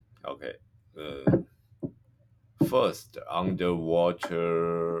Okay. First,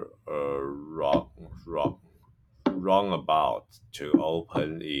 underwater roundabout to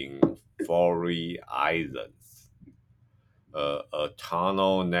open in Faroe Islands. A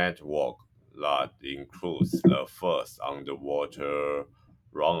tunnel network that includes the first underwater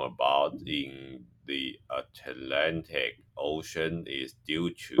roundabout in the Atlantic Ocean is due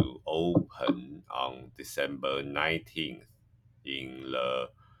to open on December 19th in the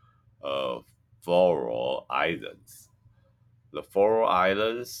uh, Faroe Islands. The Faroe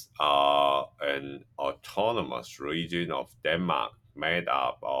Islands are an autonomous region of Denmark made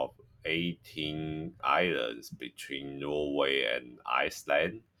up of 18 islands between Norway and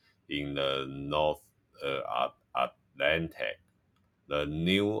Iceland in the North Atlantic. The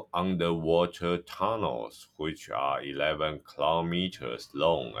new underwater tunnels, which are 11 kilometers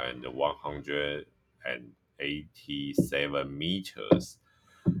long and 187 meters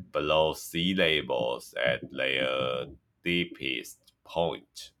below sea levels at their deepest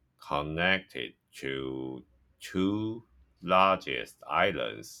point, connected to two largest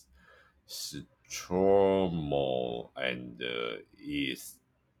islands, Stromo and East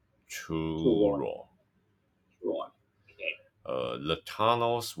Troy. Truro. Troy. Okay. The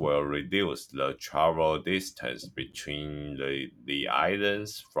tunnels will reduce the travel distance between the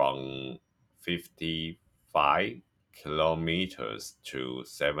islands from 55 kilometers to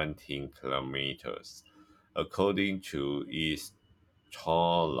 17 kilometers. According to East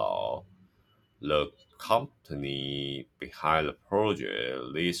Law, the company behind the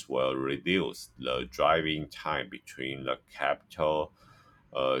project, this will reduce the driving time between the capital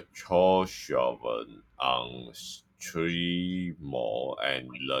Chorshoven on Strimo and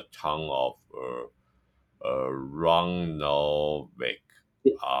the town of Roundabout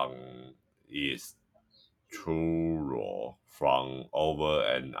on East Truro from over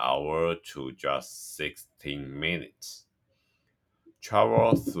an hour to just 16 minutes.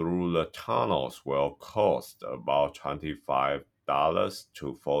 Travel through the tunnels will cost about $25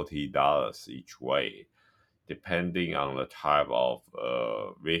 to $40 each way, depending on the type of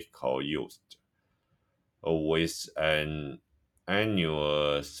vehicle used. With an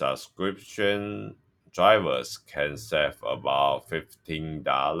annual subscription, drivers can save about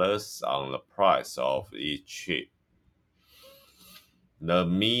 $15 on the price of each trip. The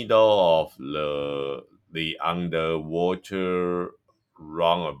middle of the underwater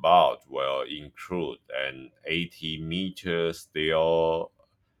roundabout will include an 80-meter steel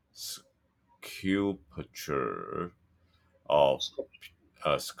sculpture of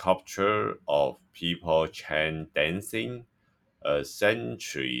people chain dancing, a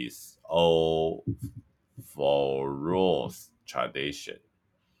centuries old Faroe tradition.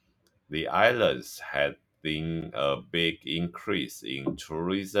 The islands had seen a big increase in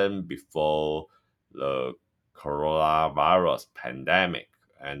tourism before the coronavirus pandemic,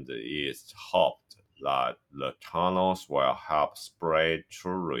 and it's hoped that the tunnels will help spread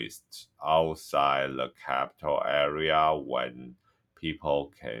tourists outside the capital area when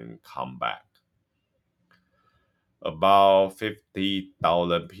people can come back. About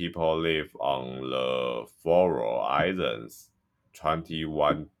 50,000 people live on the Faroe Islands,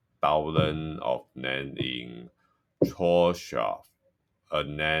 21,000 of them in Chorshav, a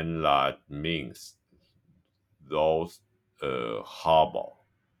name that means those harbor.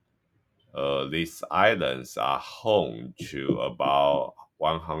 These islands are home to about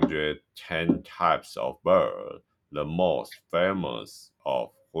 110 types of birds, the most famous of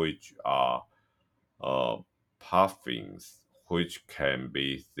which are uh, puffins, which can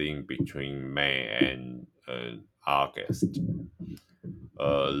be seen between May and August.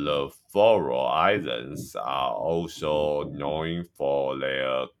 The Faroe Islands are also known for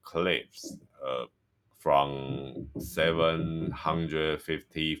their cliffs, from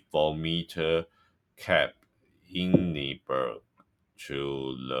 754-meter Cape Ingeborg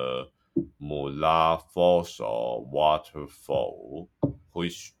to the Molafossor waterfall,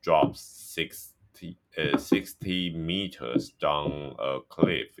 which drops 60 meters down a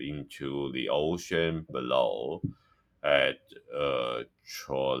cliff into the ocean below at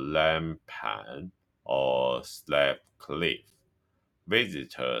Trollhättan or Slab Cliff.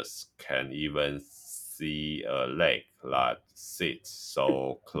 Visitors can even see a lake that sits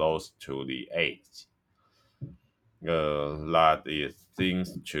so close to the edge that it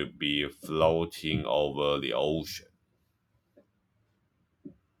seems to be floating over the ocean.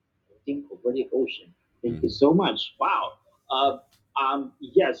 Think over the ocean. Thank you Mhm. so much. Wow.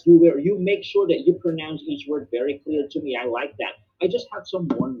 Yes, you make sure that you pronounce each word very clear to me. I like that. I just have some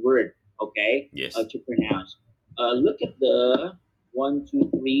one word, okay, Yes. to pronounce. Look at the. one, two,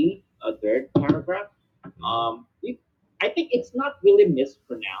 three, a third paragraph. Hmm? You, I think it's not really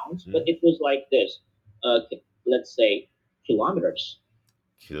mispronounced, but Hmm? it was like this. Let's say kilometers.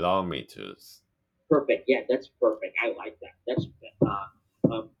 Kilometers. Perfect. Yeah, that's perfect. I like that. That's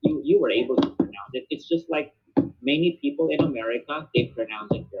you were able to pronounce it. It's just like many people in America, they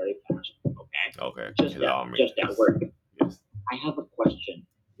pronounce it very fast. Okay, Okay, just that kilometers. word. Yes. I have a question.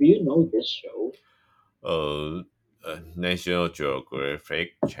 Do you know this show? Uh, National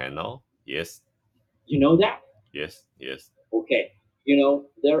Geographic Channel. Yes, You know that? yes, yes. Okay.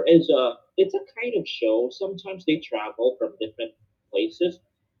 There is a. It's a kind of show. Sometimes they travel from different places,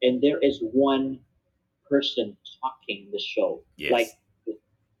 and there is one person talking the show. Like Yes.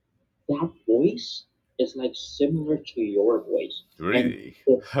 that voice is like similar to your voice, and Really?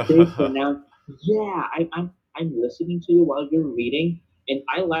 they pronounce. Yeah, I'm listening to you while you're reading, and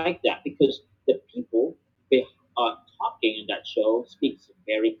I like that because the people be, talking in that show speaks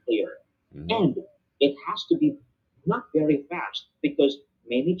very clear, Hmm. and it has to be not very fast because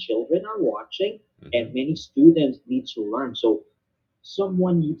many children are watching and Hmm. many students need to learn. So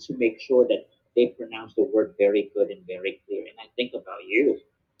someone needs to make sure that they pronounce the word very good and very clear. And I think about you.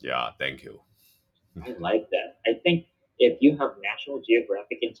 Yeah, thank you. I like that. I think if you have National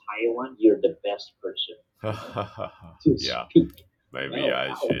Geographic in Taiwan, you're the best person to Yeah, speak. maybe Oh I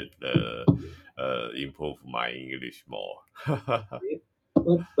wow! should improve my English more.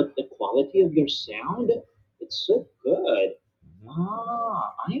 But the quality of your sound, it's so good.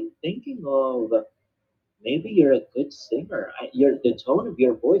 Mhm. I'm thinking of maybe you're a good singer. The tone of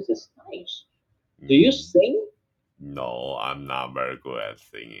your voice is nice. Do you Mm, sing? no, I'm not very good at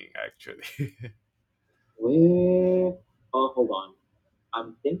singing actually. Where? Oh, hold on.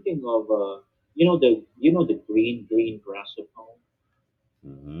 I'm thinking of the green grasshopper.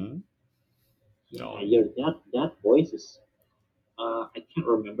 Hmm. Yeah, No. that voice is. I can't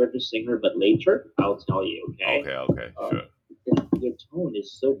remember the singer, but later I'll tell you. Okay. Okay, okay, Uh, sure. your tone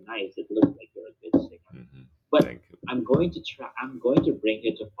is so nice. It looks like you're a good singer. Hmm. But Thank you. I'm going to try. I'm going to bring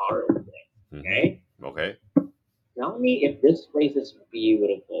you to Faroe today. Hmm. Okay. Okay. Tell me if this place is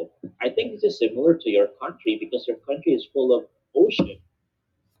beautiful. I think this is similar to your country because your country is full of ocean.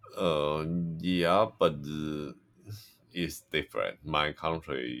 Uh, yeah, but it's different. My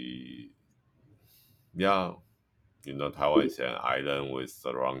country, yeah, Taiwan is an island with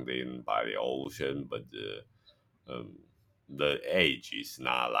surrounding by the ocean, but the age is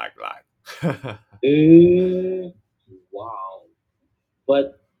not like that. Eh, wow.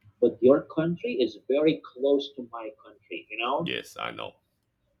 But your country is very close to my country. Yes, I know.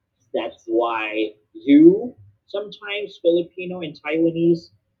 That's why you sometimes Filipino and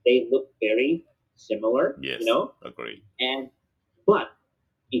Taiwanese they look very similar. Yes, agree. And but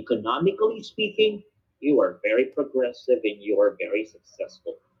economically speaking, you are very progressive and you are very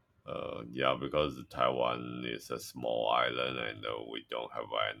successful. Yeah, because Taiwan is a small island and we don't have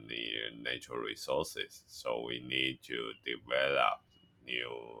any natural resources, so we need to develop new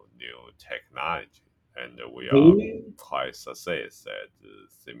technology, and we are Really? quite success at the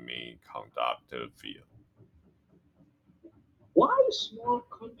semiconductor field. Why small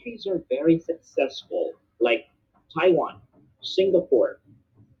countries are very successful, like Taiwan, Singapore,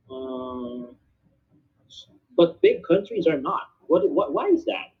 um, but big countries are not. Why is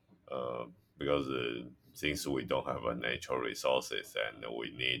that? Because since we don't have natural resources and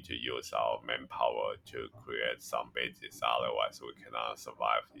we need to use our manpower to create some basis, otherwise we cannot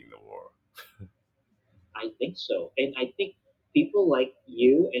survive in the world. I think so, and I think people like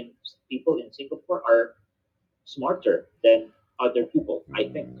you and people in Singapore are smarter than other people. I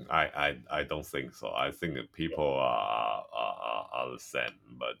think. I don't think so. I think that Yeah. people are the same,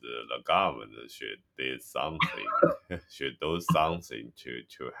 but the government should do something, should do something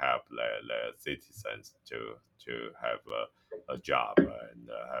to help their citizens to have a job and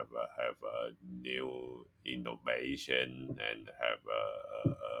have a new innovation and have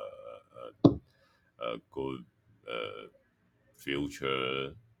a good uh,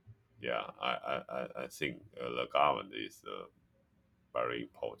 future. Yeah, I think the government is a very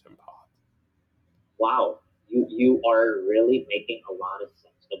important part. Wow, you are really making a lot of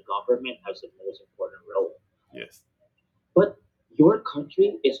sense. The government has the most important role, Yes. but your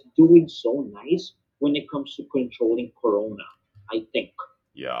country is doing so nice when it comes to controlling Corona. I think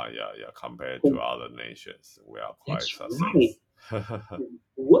Yeah. Compared to Com- other nations, we are quite that's right. success.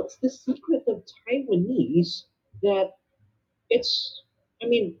 What's the secret of Taiwanese that it's? I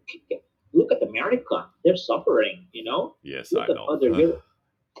mean, look at America; they're suffering. Yes, Look I at know. other Europe,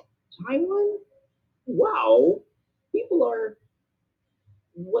 Taiwan. Wow, people are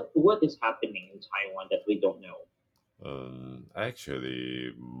what is happening in Taiwan that we don't know?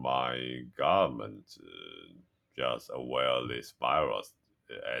 Actually, my government just aware this virus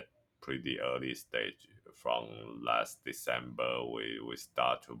at pretty early stage. From last December, we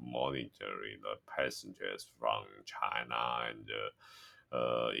start to monitoring the passengers from China, and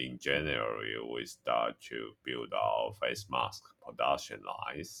in January we start to build our face mask production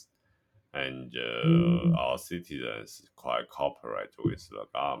lines, and Mm, our citizens quite cooperate with the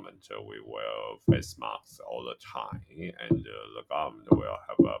government. We wear face masks all the time, and the government will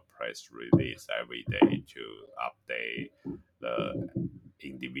have a press release every day to update the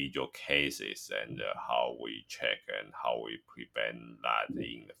individual cases, and how we check and how we prevent that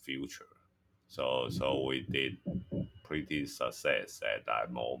in the future. So we did pretty success at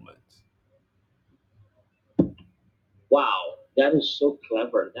that moment. wow, that is so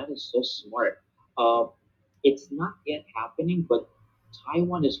clever. That is so smart. Uh, it's not yet happening, but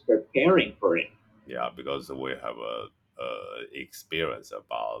Taiwan is preparing for it. Yeah, because we have a experience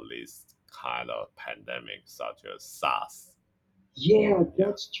about this kind of pandemic, such as SARS. Yeah, Yeah.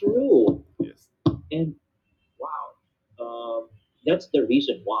 that's true. Yes. And wow, that's the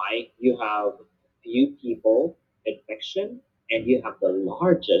reason why you have few people infection and Mhm. you have the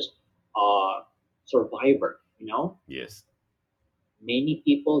largest survivor. You know, Yes. many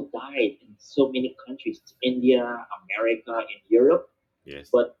people died in so many countries, India, America, and Europe. Yes.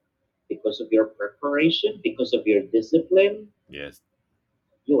 But because of your preparation, because of your discipline, Yes.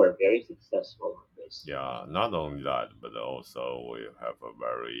 you are very successful on this. Yeah. Not only that, but also we have a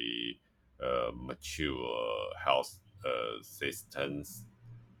very mature health systems.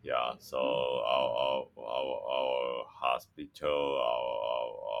 Yeah. So our hospital,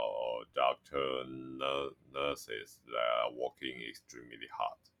 our doctor, nurses, they are working extremely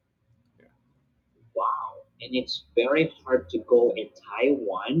hard. Yeah. Wow. And it's very hard to go in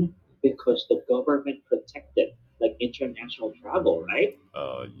Taiwan because the government protected like international travel, right?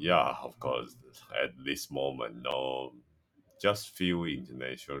 Yeah, of course. At this moment, no, just few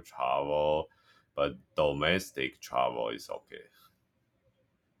international travel, but domestic travel is okay.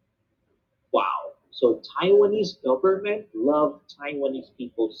 Wow. So Taiwanese government love Taiwanese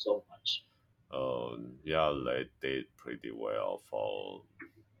people so much. Yeah, they did pretty well for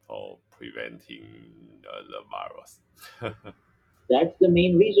preventing the virus. That's the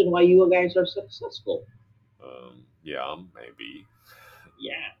main reason why you guys are successful. Yeah, maybe.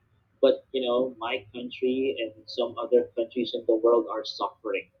 Yeah. But you know, my country and some other countries in the world are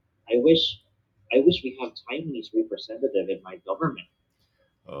suffering. I wish we have Taiwanese representative in my government.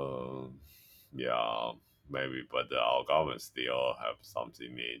 Um, yeah, maybe, but our government still have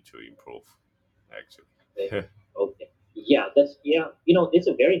something need to improve. Okay. Actually, Okay. Yeah, that's yeah. You know, it's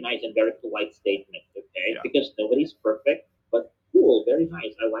a very nice and very polite statement. Okay, yeah, because nobody's perfect, but cool, very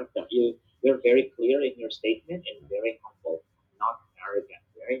nice. I like that. You're very clear in your statement and very humble, not arrogant.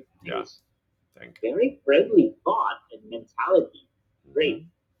 Very yeah. nice. Thank you. Very friendly thought and mentality. Great.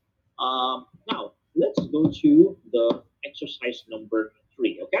 Hmm. Now let's go to the exercise number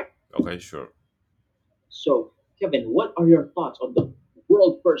three. Okay. Okay, sure. So, Kevin, what are your thoughts on the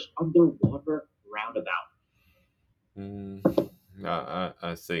world first underwater roundabout? Mm,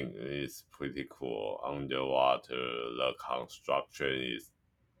 I think it's pretty cool. Underwater, the construction is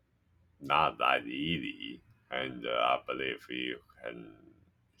not that easy, and I believe you can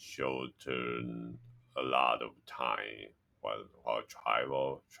shorten a lot of time while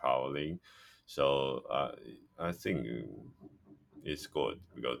traveling. So I think it's good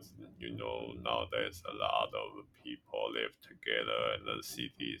because nowadays a lot of people live together and the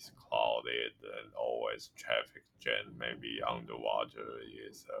city is crowded and always traffic jam. Maybe underwater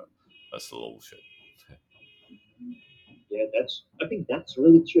is a solution. Yeah, that's. I think that's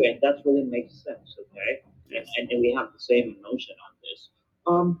really true, and that really makes sense. Okay, Yes. and we have the same emotion on this.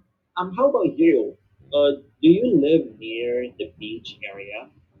 Um, how about you? Mhm. Do you live near the beach area?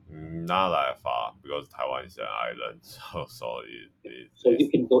 Not that far because Taiwan is an island, so So you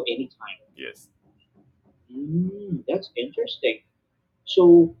it's can go anytime. yes. That's interesting.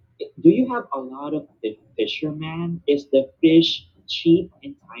 So, do you have a lot of the fishermen? Is the fish cheap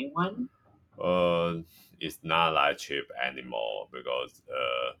in Taiwan? Uh, it's not that cheap anymore because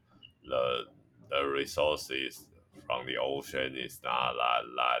the the resources from the ocean is not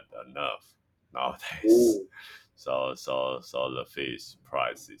that enough nowadays. Oh, So the fish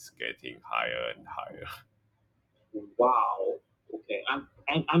price is getting higher and higher. wow. Okay,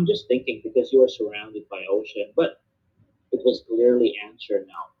 I'm just thinking because you are surrounded by ocean, but it was clearly answered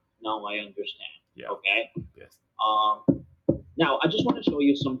now. Now I understand. Yeah. Okay. Yes. Um, Now I just want to show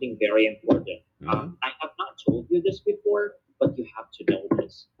you something very important. Mm-hmm. I have not told you this before, but you have to know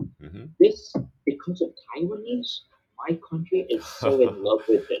this. Mm-hmm. This because of Taiwanese. My country is so in love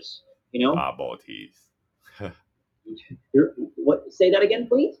with this. You know, Bubble teas. what? Say that again,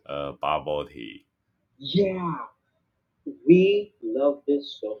 please. Bubble tea. Yeah, we love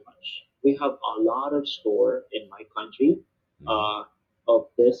this so much. We have a lot of store in my country Mhm. uh, of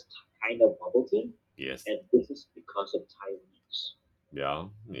this kind of bubble tea, Yes. and this is because of Taiwanese. Yeah,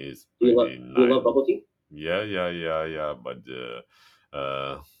 it's Do pretty you love nice. bubble tea? Yeah, yeah, yeah, yeah. But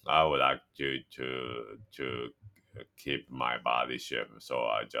I would like to keep my body shape, so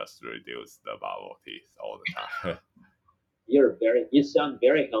I just reduce the bubble tea all the time. You sound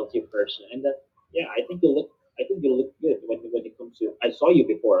very healthy person, and that yeah, I think you look good when it comes to. I saw you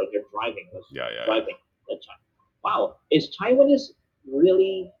before. You're driving. Was Yeah, yeah, yeah. driving that time. Wow, is Taiwanese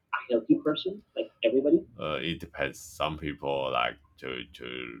really a healthy person like everybody? It depends. Some people like to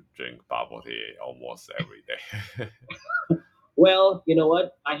drink bubble tea almost every day. Well, you know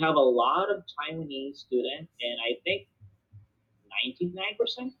what? I have a lot of Taiwanese students, and I think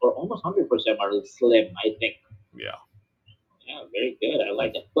 99% or almost 100% are slim. I think. Yeah. Yeah, very good. I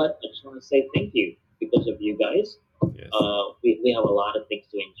like it. But I just want to say thank you because of you guys. Yes. We have a lot of things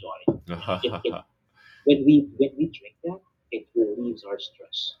to enjoy. You know, when we drink that, it relieves our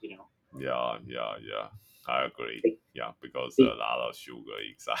stress. You know, Yeah, yeah, yeah. I agree. Be- Yeah, because a be- lot of sugar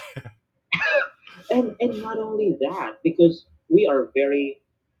inside. and not only that, because we are very,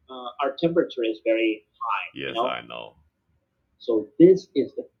 our temperature is very high. You Yes, know, I know. so this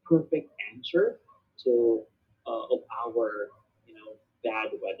is the perfect answer to of our bad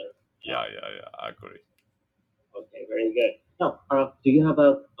weather. You Yeah, know, yeah, yeah. I agree. okay, very good. Now, do you have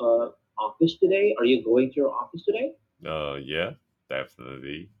a office today? Are you going to your office today? Yeah,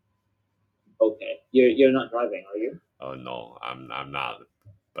 definitely. Okay, you're not driving, are you? No, I'm not.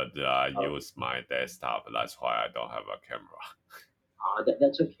 But I Oh, use my desktop. That's why I don't have a camera.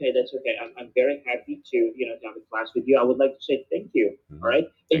 that's okay. That's okay. I'm very happy to to have a class with you. I would like to say thank you. All Hmm. right,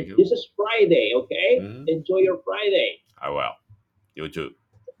 Thank and you. this is Friday. Okay, Hmm. enjoy your Friday. I will. You too.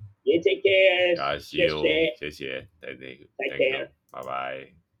 You take care. Yeah, see 谢 you.谢. 谢谢. Thank you. Take Thank you. care. Bye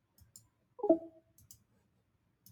bye.